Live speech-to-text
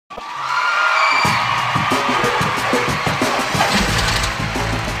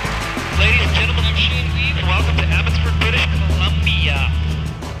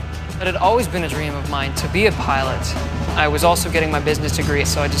always been a dream of mine to be a pilot. I was also getting my business degree,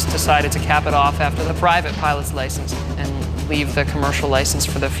 so I just decided to cap it off after the private pilot's license and leave the commercial license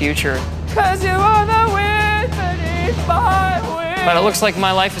for the future. 'Cause you are the wind beneath my wings. But it looks like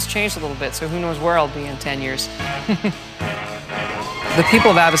my life has changed a little bit, so who knows where I'll be in 10 years. The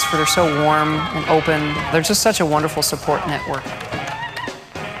people of Abbotsford are so warm and open. They're just such a wonderful support network.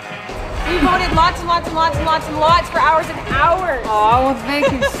 We voted lots and lots and lots and lots and lots for hours and hours. Oh, well,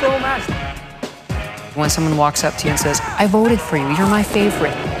 thank you so much. When someone walks up to you and says, I voted for you, you're my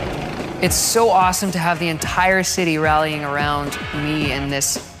favorite. It's so awesome to have the entire city rallying around me and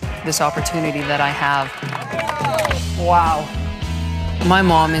this opportunity that I have. Wow. My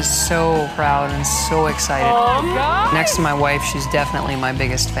mom is so proud and so excited. Oh, God. Next to my wife, she's definitely my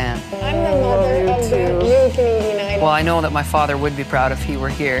biggest fan. I'm the mother of the new Canadian Idol. Well, I know that my father would be proud if he were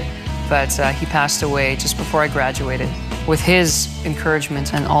here, but he passed away just before I graduated. With his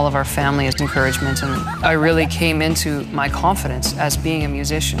encouragement and all of our family's encouragement, and I really came into my confidence as being a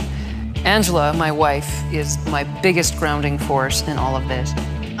musician. Angela, my wife, is my biggest grounding force in all of this.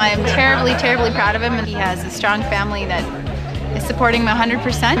 I am terribly, terribly proud of him, and he has a strong family that is supporting him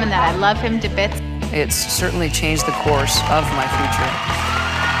 100% and that I love him to bits. It's certainly changed the course of my future.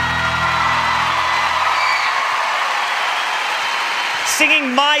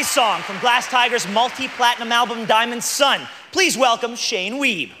 Singing My Song from Glass Tiger's multi-platinum album Diamond Sun. Please welcome Shane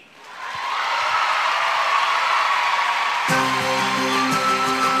Wiebe.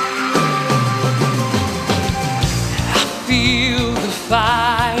 I feel the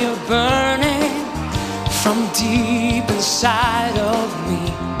fire burning from deep inside of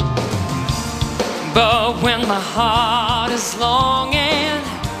me. But when my heart is longing,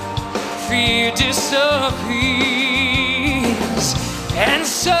 fear disappears. And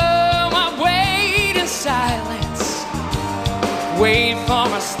so I wait in silence, wait for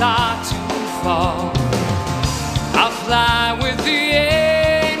my star to fall. I'll fly with the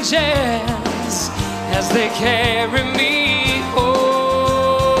angels as they carry me home.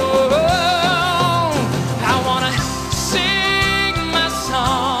 I wanna sing my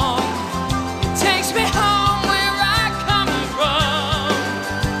song, it takes me home where I come from.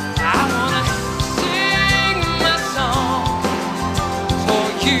 I wanna sing my song for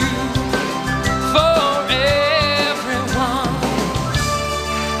you, for everyone.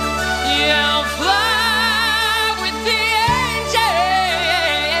 Yeah, I'll fly with the angels.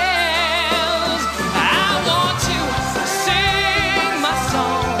 I want to sing my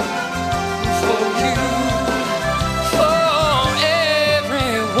song for you, for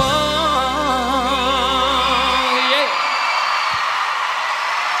everyone. Yeah.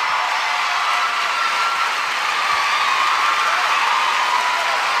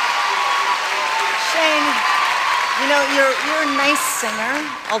 Shane, you know, you're a nice singer,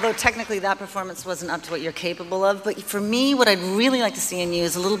 although technically that performance wasn't up to what you're capable of. But for me, what I'd really like to see in you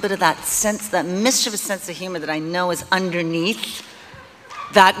is a little bit of that sense, that mischievous sense of humor that I know is underneath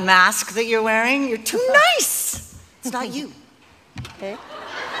that mask that you're wearing. You're too nice. It's not you. Okay?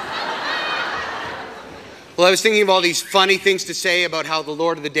 Well, I was thinking of all these funny things to say about how the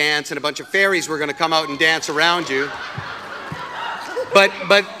Lord of the Dance and a bunch of fairies were going to come out and dance around you. But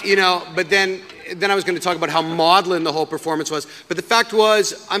then I was going to talk about how maudlin the whole performance was. But the fact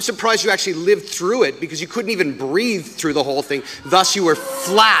was, I'm surprised you actually lived through it, because you couldn't even breathe through the whole thing. Thus, you were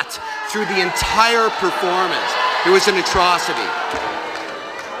flat through the entire performance. It was an atrocity.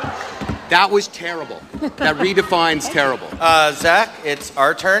 That was terrible. That redefines terrible. Zach, it's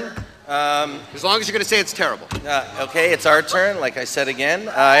our turn. As long as you're going to say it's terrible. Okay, it's our turn, like I said again.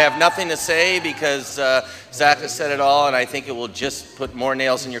 I have nothing to say because Zach has said it all, and I think it will just put more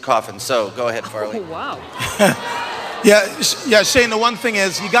nails in your coffin. So go ahead, Farley. Oh, wow. Yeah, Shane, the one thing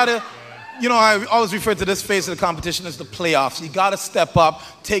is, you gotta, I always refer to this phase of the competition as the playoffs. You gotta step up,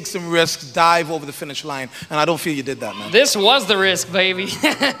 take some risks, dive over the finish line, and I don't feel you did that, man. This was the risk, baby.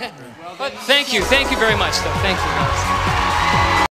 But thank you very much, though. Thank you, guys.